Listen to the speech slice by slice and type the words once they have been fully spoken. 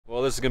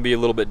this is going to be a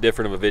little bit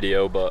different of a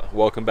video, but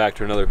welcome back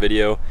to another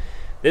video.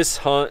 This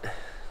hunt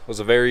was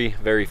a very,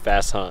 very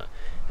fast hunt,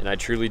 and I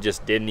truly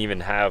just didn't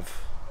even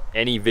have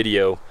any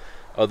video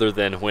other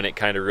than when it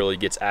kind of really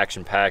gets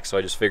action-packed, so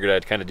I just figured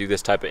I'd kind of do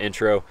this type of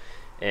intro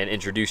and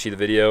introduce you to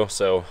the video.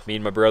 So me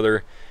and my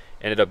brother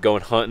ended up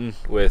going hunting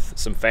with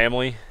some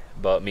family,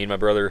 but me and my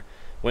brother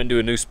went to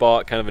a new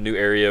spot, kind of a new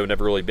area,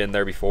 never really been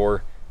there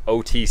before.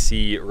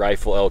 OTC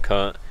rifle elk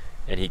hunt,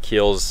 and he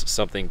kills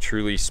something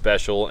truly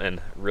special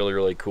and really,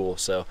 really cool.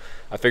 So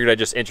I figured I'd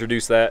just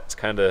introduce that. It's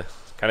kind of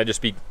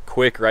just be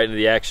quick right into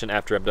the action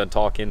after I'm done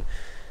talking.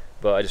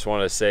 But I just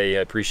wanted to say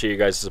I appreciate you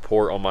guys'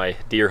 support on my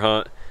deer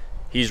hunt.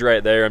 He's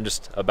right there. I'm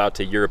just about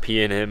to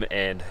European him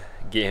and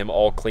get him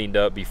all cleaned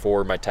up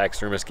before my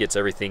taxidermist gets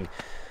everything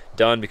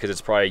done, because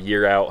it's probably a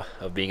year out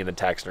of being in the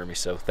taxidermy.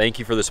 So thank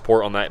you for the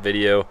support on that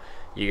video.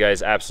 You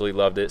guys absolutely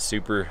loved it.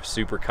 Super,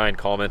 super kind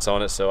comments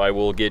on it. So I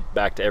will get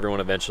back to everyone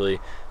eventually.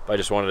 But I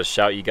just wanted to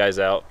shout you guys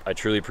out. I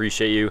truly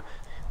appreciate you.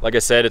 Like I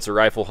said, it's a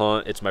rifle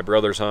hunt. It's my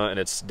brother's hunt, and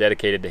it's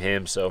dedicated to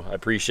him. So I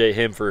appreciate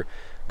him for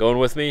going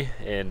with me,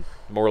 and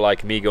more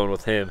like me going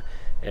with him.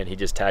 And he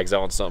just tags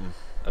out on something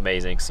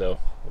amazing. So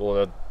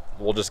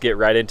we'll just get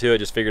right into it.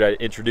 Just figured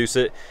I'd introduce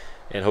it,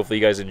 and hopefully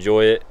you guys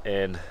enjoy it.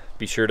 And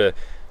be sure to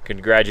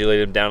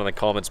congratulate him down in the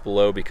comments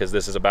below, because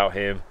this is about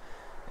him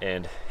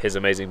and his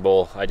amazing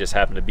bull. I just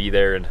happened to be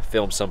there and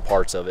film some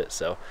parts of it.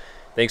 So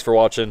thanks for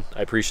watching.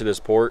 I appreciate the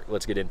support.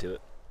 Let's get into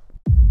it.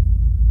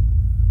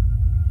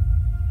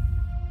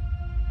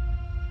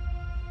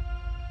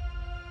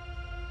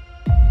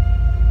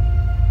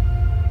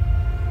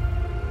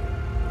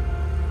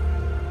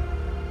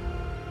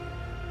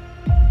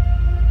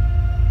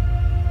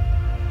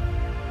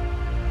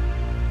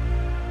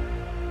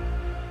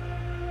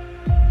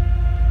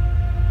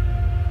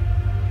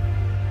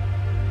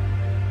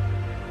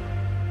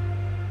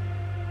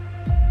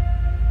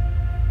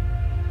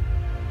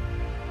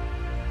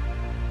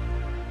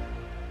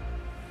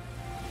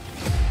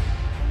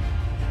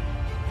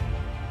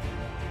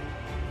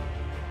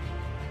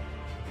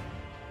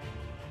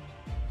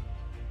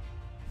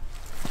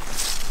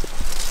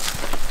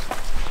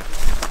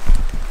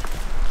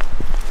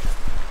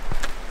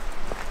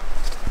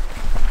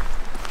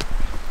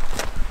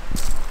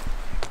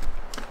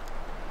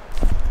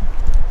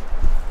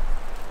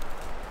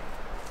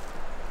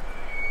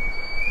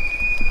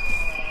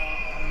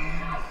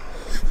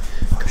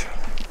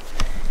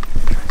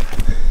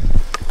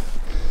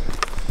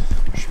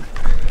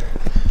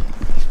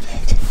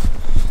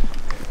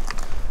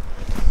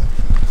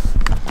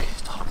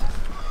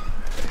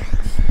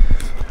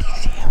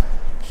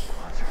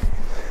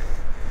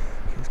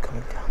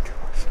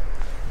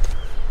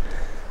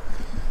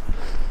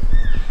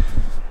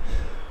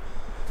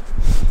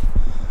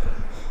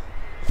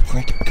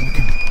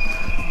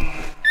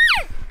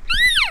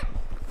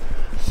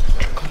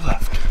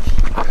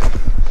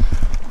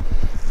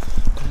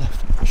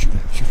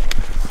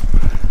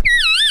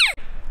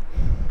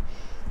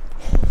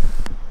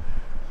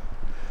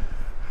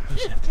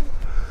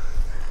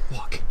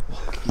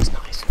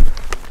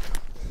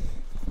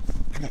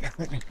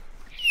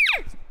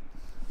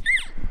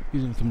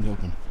 He's gonna come to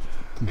open.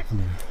 Come here.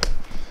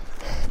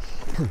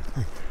 Hurry.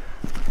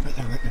 Right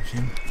there.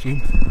 See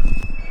him?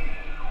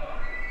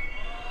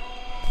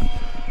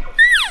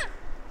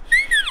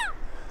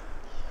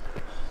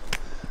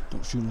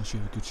 Don't shoot unless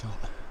you have a good shot.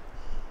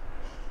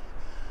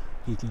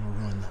 He's gonna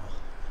run now.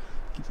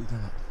 Keep the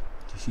gun up.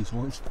 Do you see his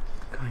horns?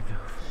 Kind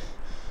of.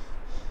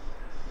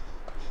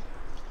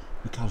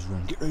 The cow's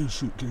running. Get ready to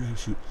shoot.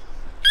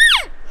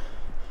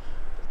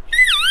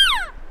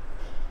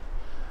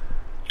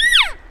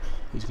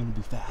 He's gonna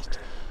be fast.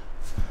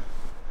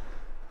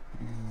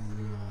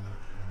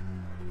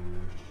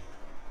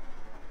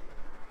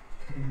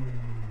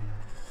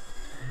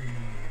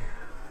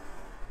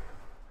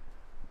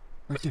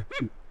 Right there,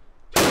 shoot.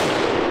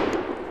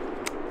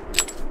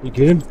 You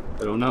get him?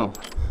 I don't know.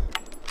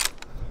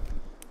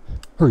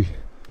 Hurry.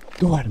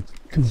 Go at him.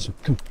 Come this way.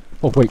 Come.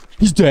 Oh wait,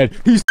 he's dead.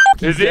 He's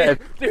dead.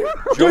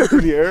 Jumped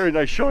in the air and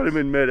I shot him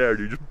in midair,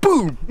 dude. Just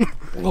boom!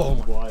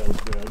 Oh,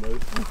 wild, man.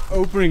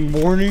 Opening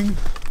morning.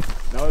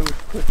 Now it was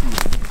cookie.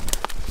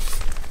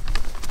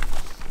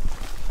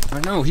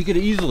 I know, he could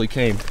have easily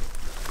came.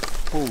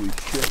 Holy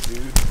shit,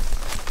 dude.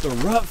 It's a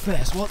rut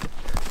fest. What?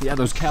 Yeah,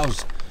 those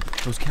cows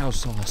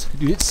saw us.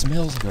 Dude, it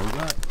smells like a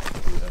rut.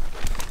 Yeah.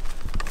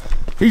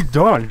 He's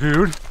done,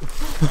 dude.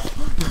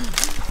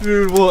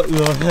 Dude, what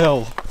the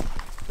hell?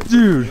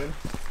 Dude.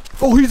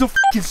 Oh, he's a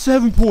fucking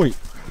 7-point.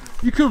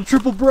 You could have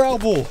triple brow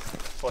bull.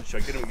 Oh,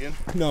 should I get him again?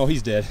 No,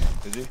 he's dead.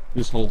 Is he?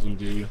 Just hold him,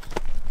 dude.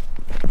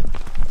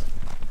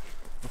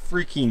 A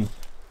freaking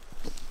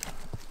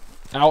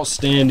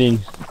outstanding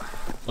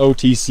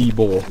OTC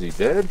bull. Is he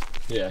dead?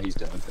 Yeah, he's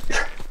done.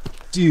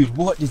 Dude,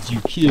 what did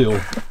you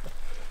kill?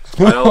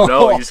 I don't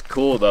know, he's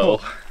cool though.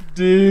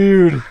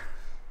 Dude,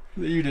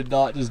 you did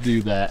not just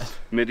do that.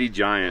 Mini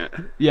giant.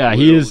 Yeah,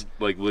 he is.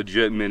 Like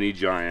legit mini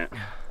giant.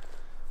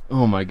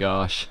 Oh my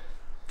gosh.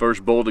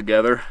 First bull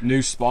together.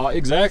 New spot,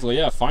 exactly,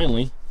 yeah,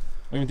 finally.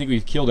 don't even think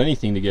we've killed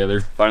anything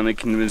together. Finally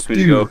convinced me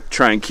to go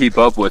try and keep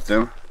up with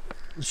him.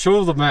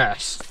 Show the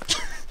mass.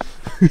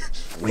 He's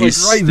right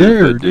stupid,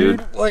 there,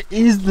 dude. What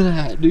is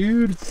that,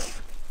 dude?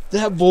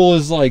 That bull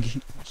is like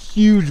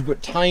huge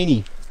but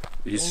tiny.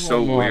 He's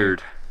so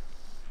weird.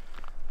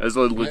 That's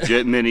a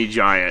legit mini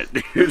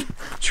giant, dude.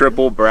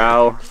 Triple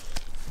brow.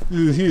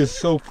 Dude, he is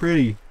so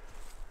pretty.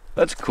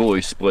 That's cool.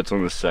 He splits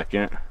on the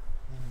second.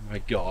 Oh my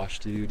gosh,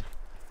 dude.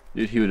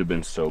 Dude, he would have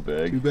been so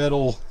big. Too bad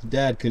old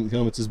dad couldn't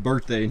come. It's his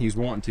birthday and he's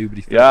wanting to, but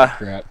he felt like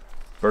crap.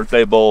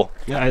 Birthday bull.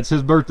 Yeah, it's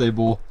his birthday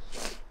bull.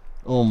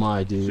 Oh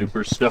my, dude.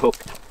 Super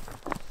stoked.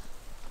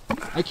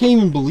 I can't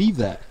even believe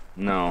that.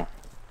 No.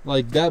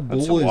 Like, that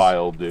bull That's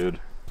wild, dude.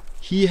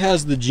 He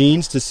has the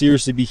genes to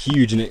seriously be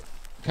huge, and it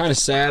kind of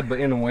sad, but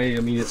in a way, I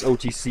mean, it's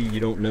OTC, you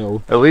don't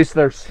know. At least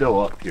they're still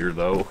up here,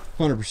 though.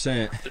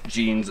 100%. The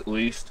genes, at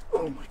least.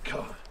 Oh my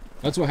god.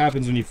 That's what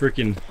happens when you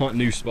freaking hunt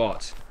new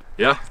spots.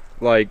 Yeah.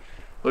 Like,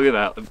 look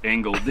at that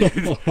angle,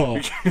 dude.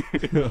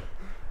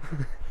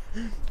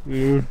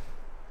 Dude.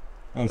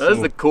 That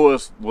is the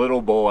coolest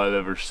little bull I've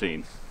ever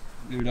seen.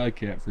 Dude, I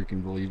can't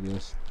freaking believe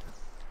this.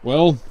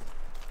 Well,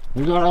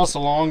 we got us a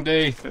long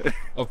day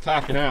of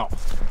packing out.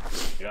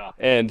 Yeah.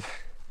 And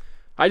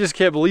I just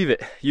can't believe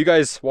it. You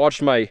guys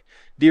watched my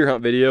deer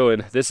hunt video,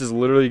 and this is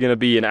literally going to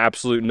be an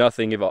absolute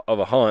nothing of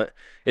a hunt.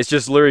 It's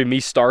just literally me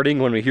starting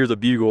when we hear the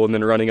bugle and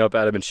then running up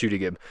at him and shooting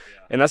him.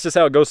 Yeah. And that's just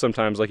how it goes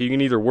sometimes. Like, you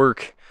can either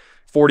work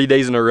 40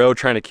 days in a row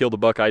trying to kill the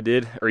buck I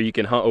did, or you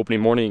can hunt opening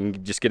morning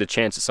and just get a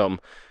chance at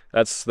something.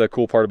 That's the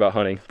cool part about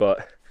hunting,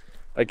 but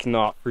I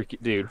cannot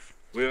freaking, dude.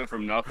 We went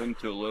from nothing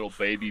to a little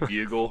baby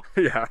bugle.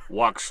 Yeah.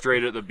 Walked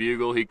straight at the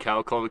bugle. He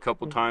cow called a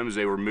couple times.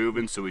 They were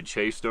moving, so we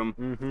chased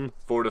them.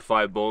 4 to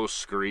 5 bulls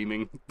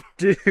screaming.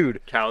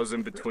 Dude. Cows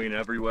in between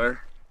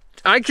everywhere.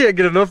 I can't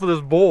get enough of this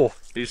bull.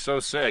 He's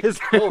so sick. His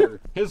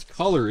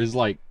color is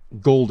like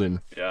golden.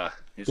 Yeah.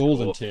 He's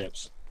golden cool.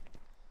 tips.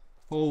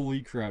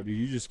 Holy crap, dude.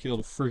 You just killed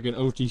a freaking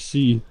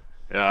OTC.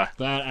 Yeah.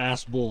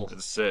 Badass bull.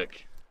 It's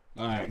sick.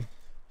 Alright.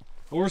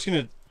 Well, we're just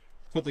going to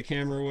put the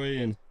camera away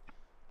and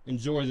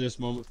enjoy this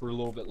moment for a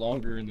little bit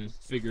longer and then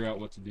figure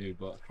out what to do,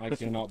 but I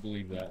cannot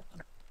believe that.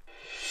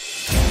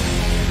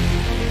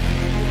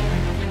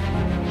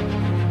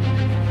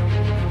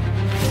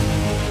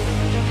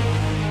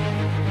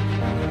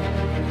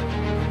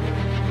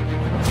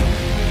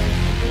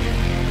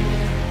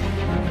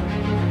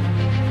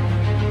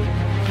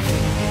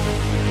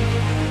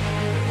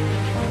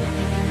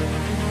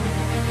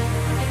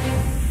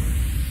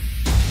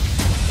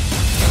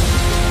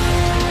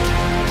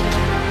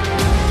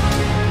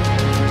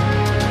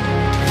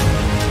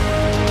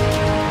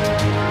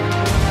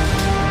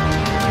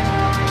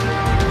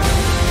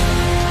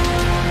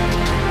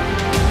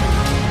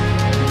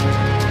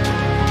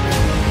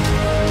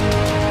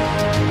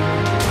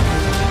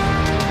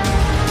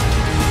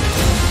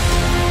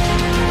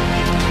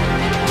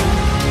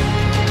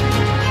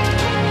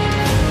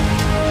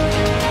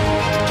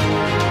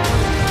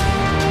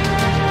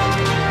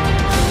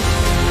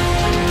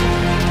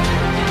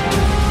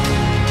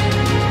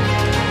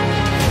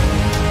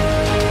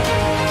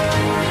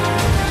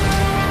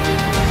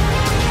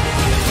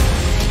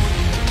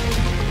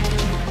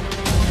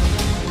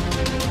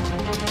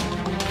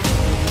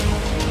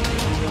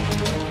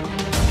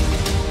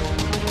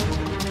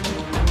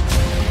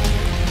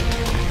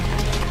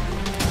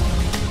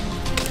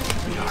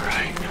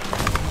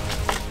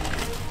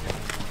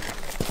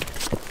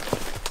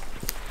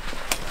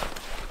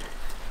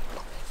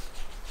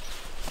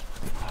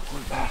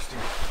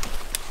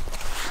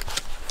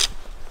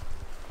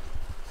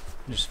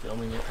 Just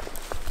filming it.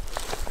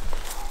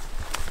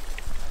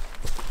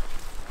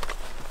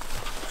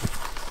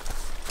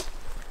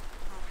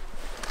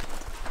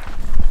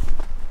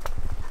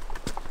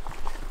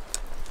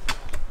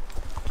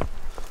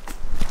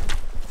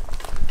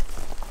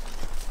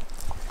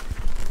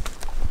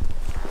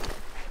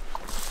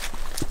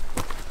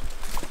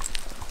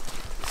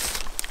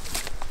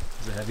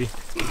 Is it heavy?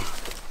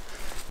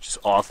 Just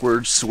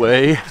awkward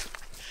sway.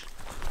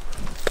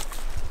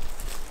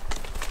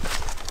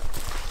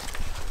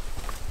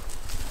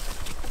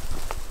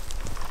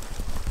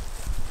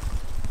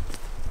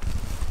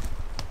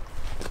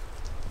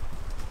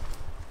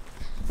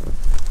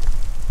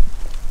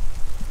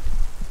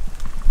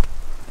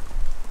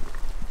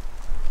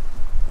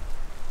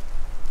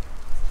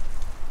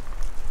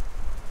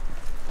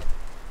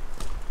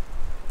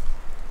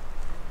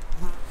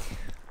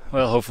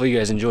 Well, hopefully you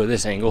guys enjoy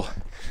this angle,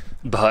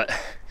 but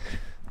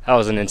that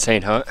was an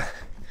insane hunt.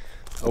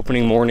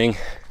 Opening morning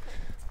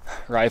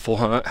rifle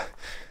hunt,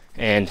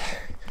 and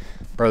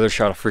brother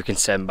shot a freaking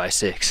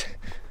 7x6.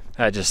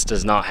 That just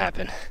does not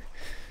happen,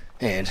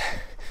 and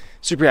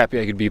super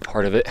happy I could be a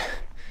part of it.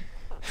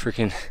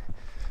 Freaking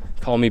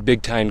call me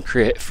BIGTINE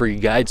crit free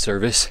guide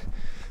service.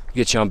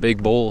 Get you on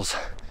big bulls.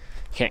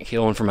 Can't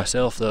kill one for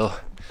myself though.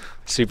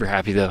 Super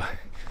happy though.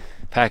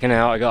 Packing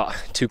out, I got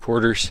 2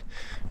 quarters.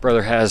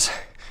 Brother has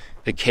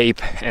the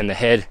cape and the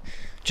head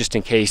just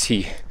in case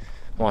he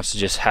wants to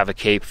just have a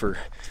cape for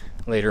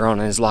later on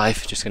in his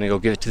life. Just gonna go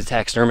give it to the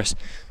taxidermist.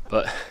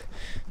 But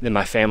then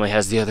my family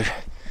has the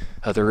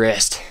other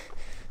rest.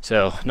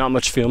 So not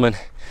much filming.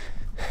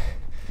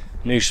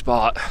 New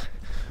spot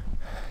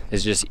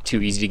is just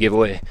too easy to give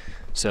away.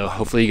 So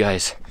hopefully you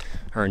guys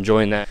are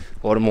enjoying that.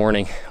 What a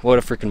morning, what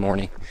a freaking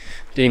morning.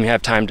 Didn't even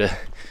have time to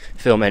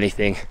film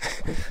anything.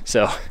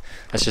 So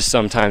that's just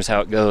sometimes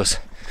how it goes.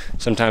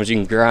 Sometimes you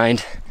can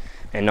grind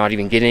and not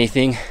even get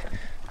anything,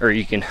 or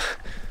you can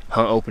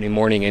hunt opening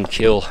morning and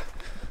kill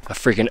a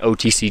freaking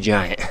OTC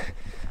giant.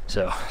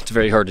 So it's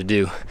very hard to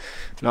do.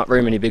 Not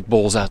very many big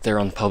bulls out there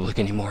on the public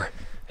anymore.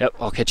 Yep,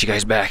 I'll catch you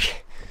guys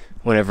back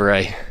whenever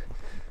I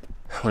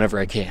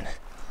can.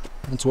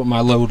 That's what my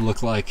load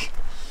looked like.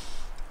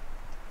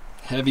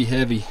 Heavy,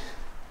 heavy.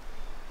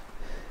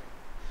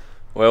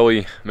 Well,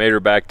 we made her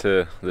back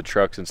to the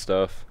trucks and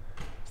stuff.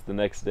 It's the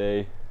next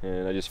day,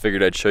 and I just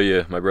figured I'd show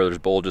you my brother's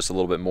bull just a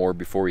little bit more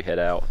before we head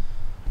out.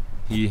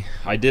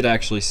 I did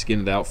actually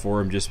skin it out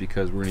for him just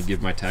because we're gonna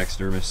give my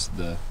taxidermist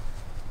the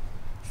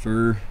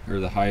fur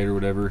or the hide or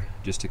whatever,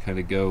 just to kind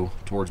of go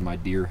towards my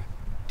deer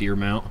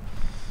mount.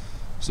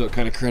 So it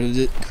kind of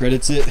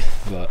credits it,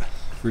 but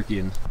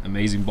freaking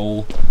amazing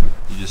bull.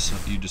 You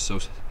just so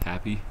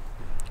happy.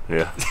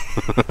 Yeah.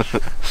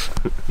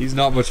 He's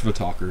not much of a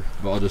talker,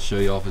 but I'll just show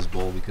you off his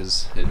bull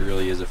because it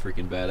really is a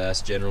freaking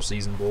badass general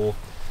season bull.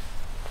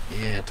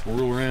 Yeah,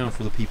 twirl around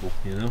for the people,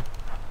 you know?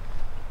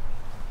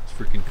 It's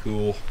freaking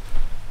cool.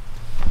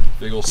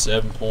 Big old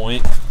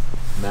 7-point,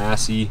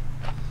 massy,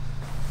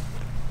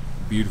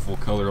 beautiful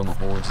color on the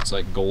horns. It's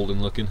like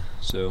golden looking,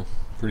 so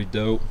pretty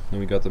dope. Then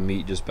we got the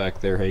meat just back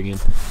there hanging.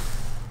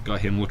 Got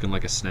him looking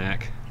like a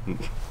snack. And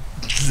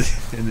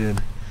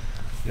then,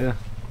 yeah,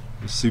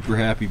 I'm super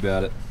happy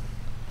about it.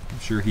 I'm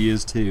sure he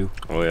is too.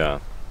 Oh yeah.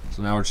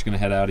 So now we're just gonna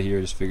head out of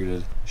here. Just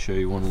figured to show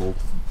you one little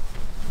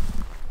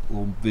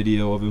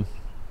video of him.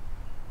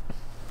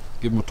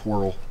 Give him a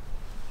twirl.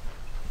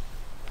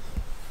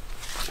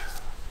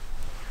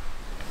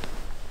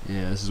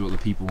 Yeah, this is what the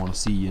people want to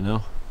see, you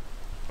know?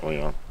 Oh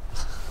yeah.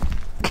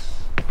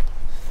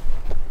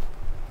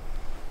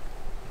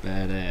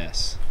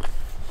 Badass.